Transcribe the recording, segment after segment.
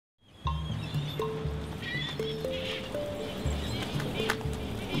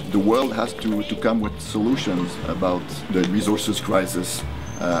the world has to come with solutions about the resources crisis,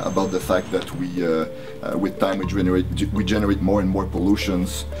 about the fact that with time we generate more and more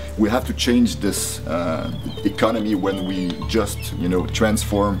pollutions. We have to change this economy when we just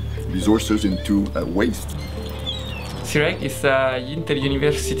transform resources into waste. CIRAIG is a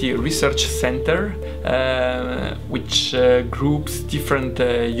inter-university research center which groups different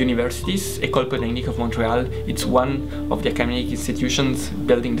universities. École of Montréal, it's one of the academic institutions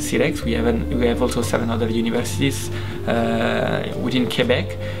building the CIRAIG. We have also 7 other universities within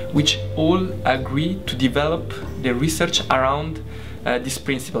Quebec, which all agree to develop the research around this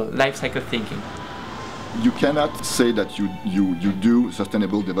principle, life cycle thinking. You cannot say that you do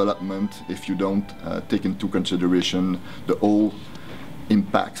sustainable development if you don't take into consideration the whole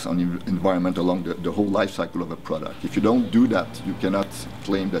impacts on the environment along the whole life cycle of a product. If you don't do that, you cannot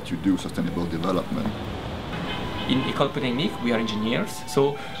claim that you do sustainable development. In École we are engineers,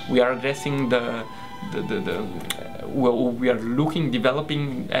 so we are addressing we are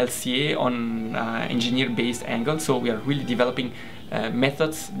developing LCA on engineer-based angle, so we are really developing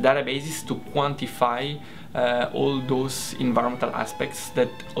methods, databases to quantify all those environmental aspects that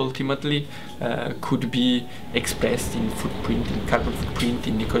ultimately could be expressed in footprint, in carbon footprint,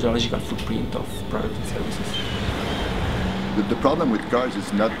 in ecological footprint of products and services. The problem with cars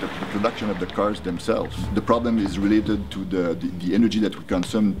is not the production of the cars themselves. The problem is related to the energy that we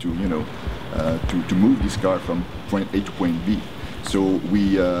consume to move this car from point A to point B. So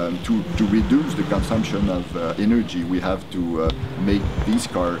to reduce the consumption of energy, we have to make these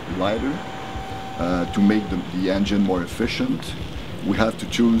cars lighter, to make the engine more efficient. We have to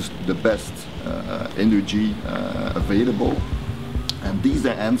choose the best energy available, and these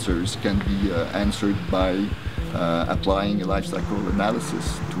answers can be answered by applying a life cycle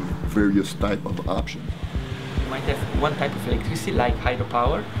analysis to various type of options. You might have one type of electricity like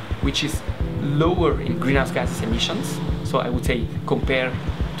hydropower, which is lower in greenhouse gases emissions. So I would say compared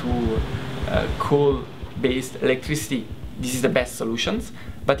to coal-based electricity, this is the best solutions.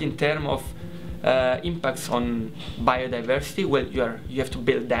 But in terms of impacts on biodiversity, well, you have to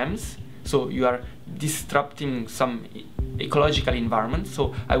build dams, so you are disrupting some ecological environment.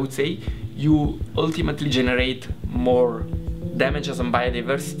 So I would say you ultimately generate more damages on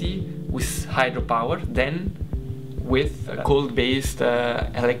biodiversity with hydropower than with coal-based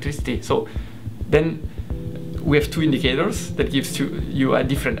electricity. So then we have 2 indicators that gives you a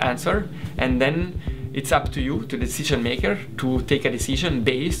different answer, and then it's up to you, to the decision maker, to take a decision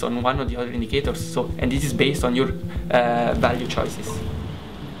based on one or the other indicators. So, and this is based on your value choices.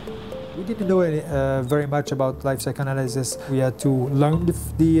 We didn't know very much about life cycle analysis. We had to learn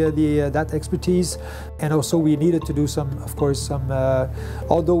that expertise, and also we needed to do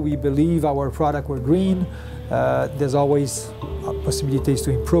although we believe our product were green, there's always possibilities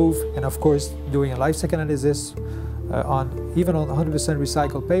to improve, and of course doing a life cycle analysis even on 100%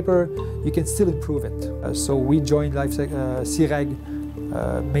 recycled paper, you can still improve it. So we joined CIRAIG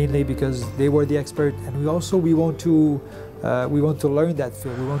mainly because they were the expert, and we want to learn that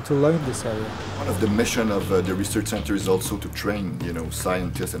field. We want to learn this area. One of the mission of the research center is also to train,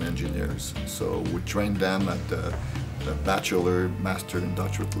 scientists and engineers. So we train them at the bachelor, master, and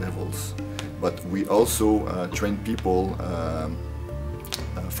doctorate levels. But we also train people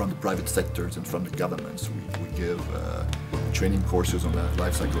from the private sectors and from the governments. We give training courses on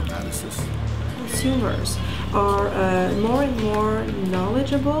life cycle analysis. Consumers are more and more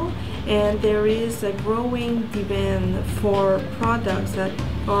knowledgeable, and there is a growing demand for products that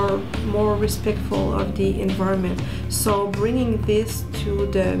are more respectful of the environment. So bringing this to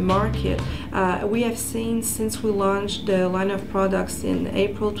the market, we have seen since we launched the line of products in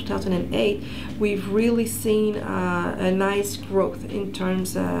April 2008, we've really seen a nice growth in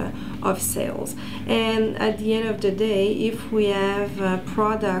terms of sales. And at the end of the day, if we have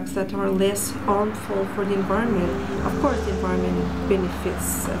products that are less harmful for the environment, of course the environment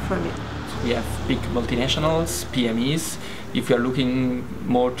benefits from it. We have big multinationals, PMEs. If you are looking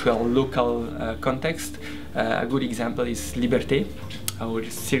more to a local context, a good example is Liberté, or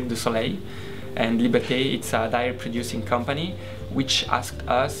Cirque du Soleil. And Liberté, it's a dye producing company which asked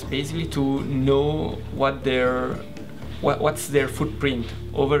us basically to know what's their footprint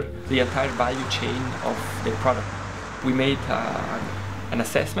over the entire value chain of their product. We made an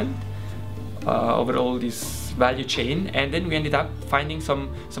assessment over all this value chain, and then we ended up finding some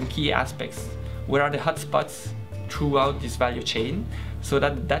key aspects. Where are the hotspots throughout this value chain, so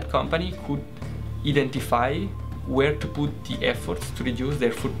that that company could identify where to put the efforts to reduce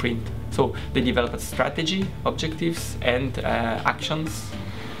their footprint. So they developed a strategy, objectives, and actions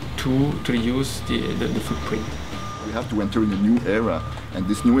to reduce the footprint. We have to enter in a new era, and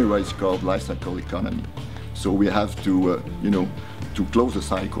this new era is called life cycle economy. So we have to, to close the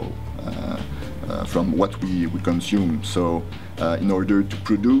cycle from what we consume. So in order to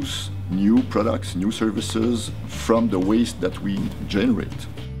produce new products, new services from the waste that we generate.